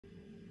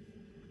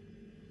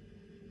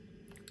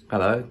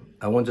Hello,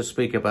 I want to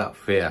speak about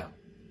fear.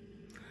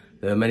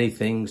 There are many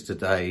things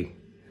today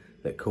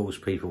that cause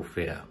people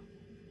fear.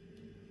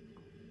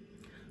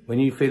 When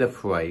you feel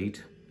afraid,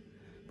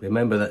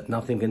 remember that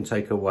nothing can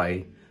take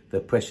away the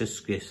precious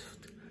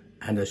gift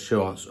and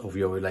assurance of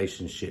your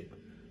relationship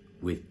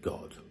with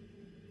God.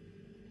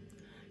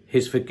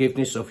 His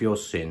forgiveness of your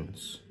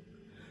sins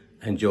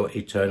and your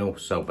eternal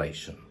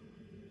salvation.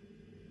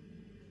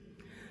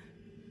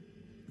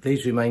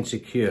 These remain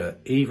secure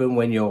even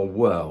when your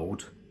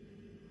world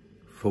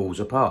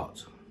falls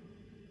apart.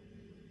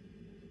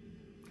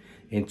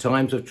 In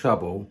times of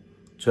trouble,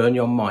 turn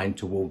your mind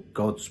toward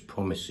God's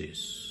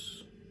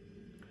promises,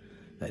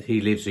 that he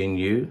lives in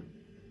you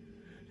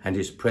and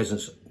his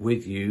presence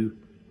with you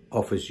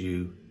offers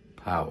you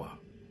power,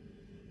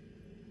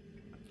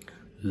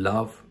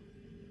 love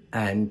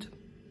and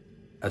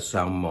a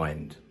sound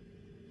mind.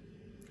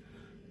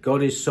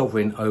 God is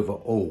sovereign over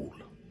all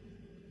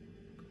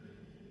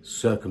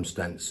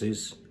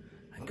circumstances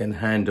and can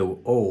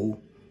handle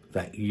all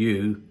that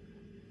you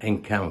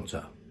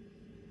encounter.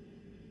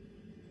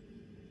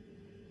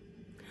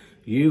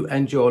 You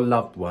and your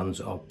loved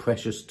ones are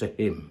precious to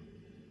him.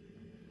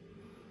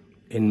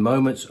 In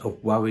moments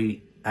of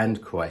worry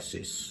and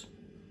crisis,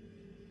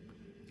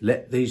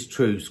 let these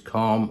truths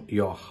calm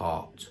your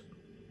heart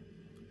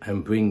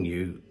and bring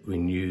you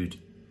renewed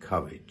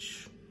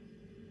courage.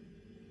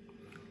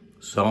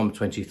 Psalm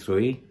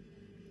 23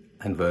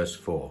 and verse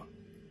 4.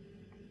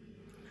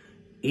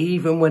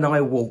 Even when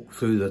I walk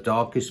through the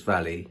darkest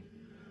valley,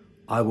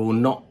 I will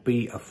not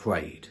be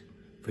afraid,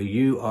 for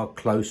you are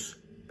close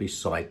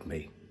beside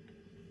me.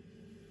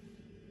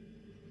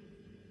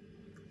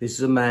 This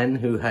is a man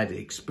who had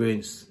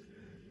experienced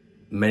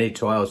many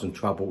trials and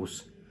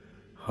troubles,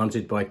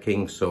 hunted by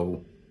King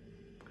Saul,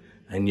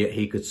 and yet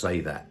he could say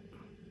that.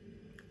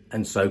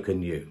 And so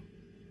can you.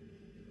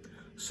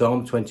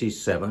 Psalm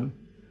 27,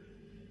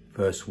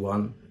 verse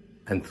 1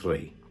 and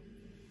 3.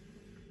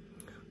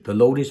 The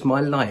Lord is my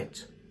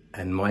light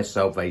and my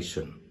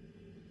salvation.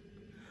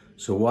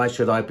 So why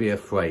should I be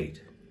afraid?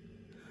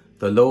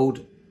 The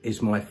Lord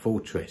is my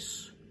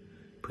fortress,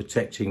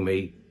 protecting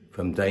me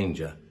from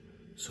danger.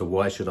 So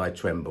why should I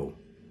tremble?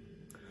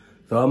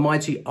 Though a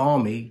mighty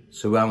army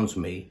surrounds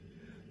me,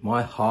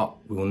 my heart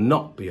will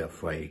not be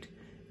afraid.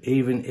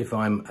 Even if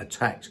I'm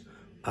attacked,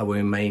 I will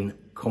remain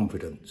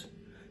confident.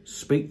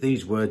 Speak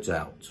these words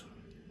out.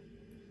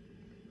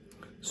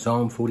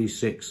 Psalm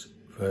 46,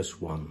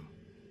 verse 1.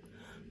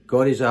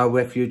 God is our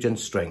refuge and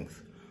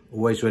strength,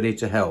 always ready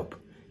to help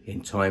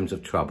in times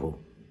of trouble.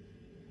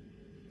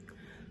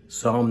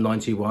 Psalm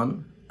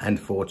 91 and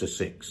 4 to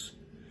 6.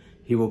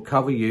 He will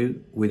cover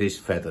you with his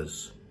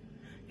feathers.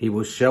 He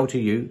will shelter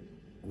you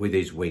with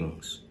his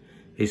wings.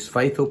 His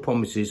faithful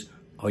promises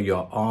are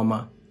your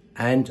armour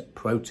and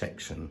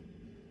protection.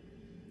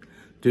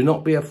 Do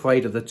not be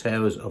afraid of the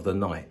terrors of the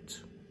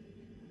night,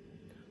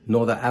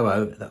 nor the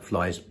arrow that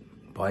flies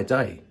by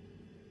day.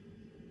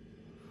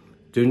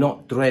 Do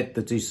not dread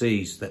the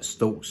disease that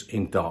stalks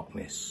in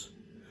darkness,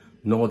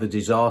 nor the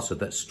disaster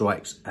that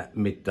strikes at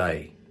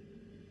midday.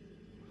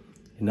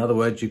 In other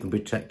words, you can be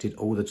protected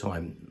all the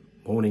time,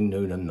 morning,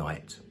 noon and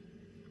night.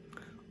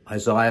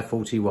 Isaiah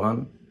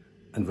 41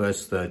 and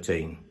verse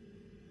 13.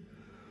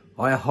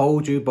 I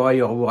hold you by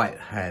your right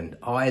hand,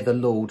 I the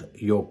Lord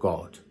your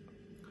God.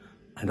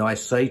 And I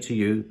say to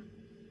you,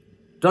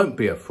 don't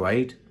be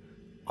afraid,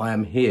 I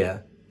am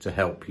here to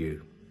help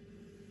you.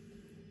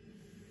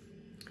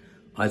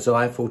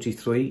 Isaiah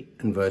 43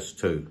 and verse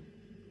 2.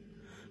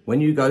 When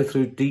you go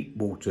through deep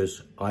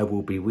waters, I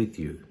will be with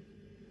you.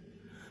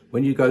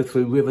 When you go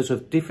through rivers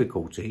of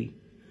difficulty,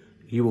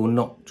 you will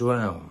not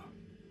drown.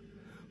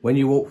 When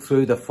you walk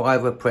through the fire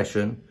of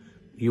oppression,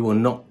 you will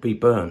not be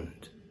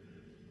burned.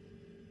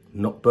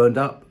 Not burned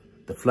up,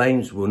 the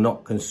flames will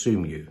not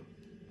consume you.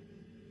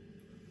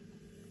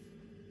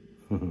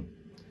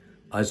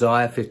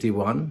 Isaiah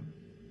 51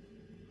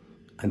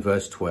 and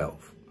verse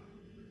 12.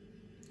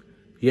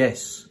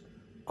 Yes,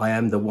 I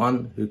am the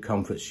one who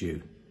comforts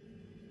you.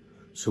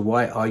 So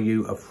why are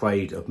you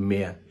afraid of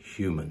mere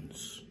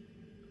humans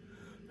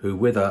who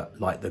wither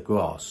like the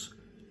grass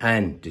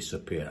and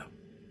disappear?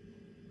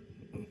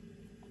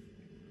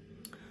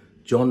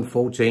 John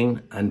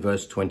 14 and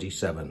verse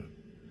 27.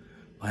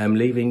 I am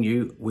leaving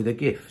you with a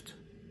gift.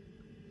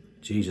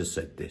 Jesus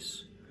said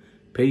this.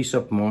 Peace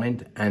of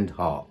mind and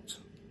heart.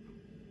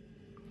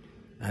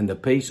 And the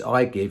peace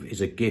I give is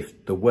a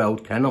gift the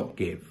world cannot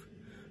give.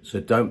 So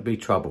don't be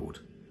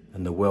troubled,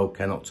 and the world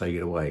cannot take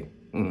it away.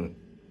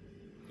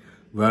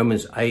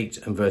 Romans 8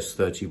 and verse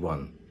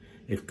 31.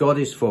 If God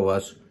is for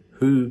us,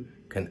 who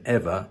can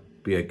ever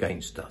be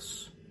against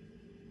us?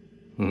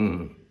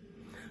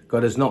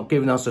 God has not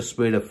given us a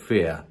spirit of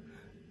fear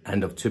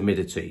and of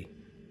timidity,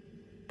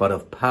 but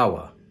of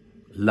power,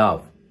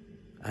 love,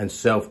 and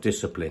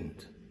self-discipline.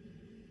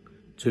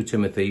 2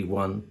 Timothy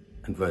 1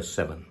 and verse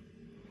 7.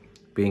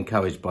 Be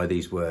encouraged by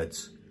these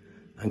words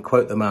and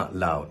quote them out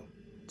loud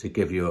to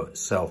give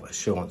yourself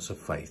assurance of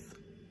faith.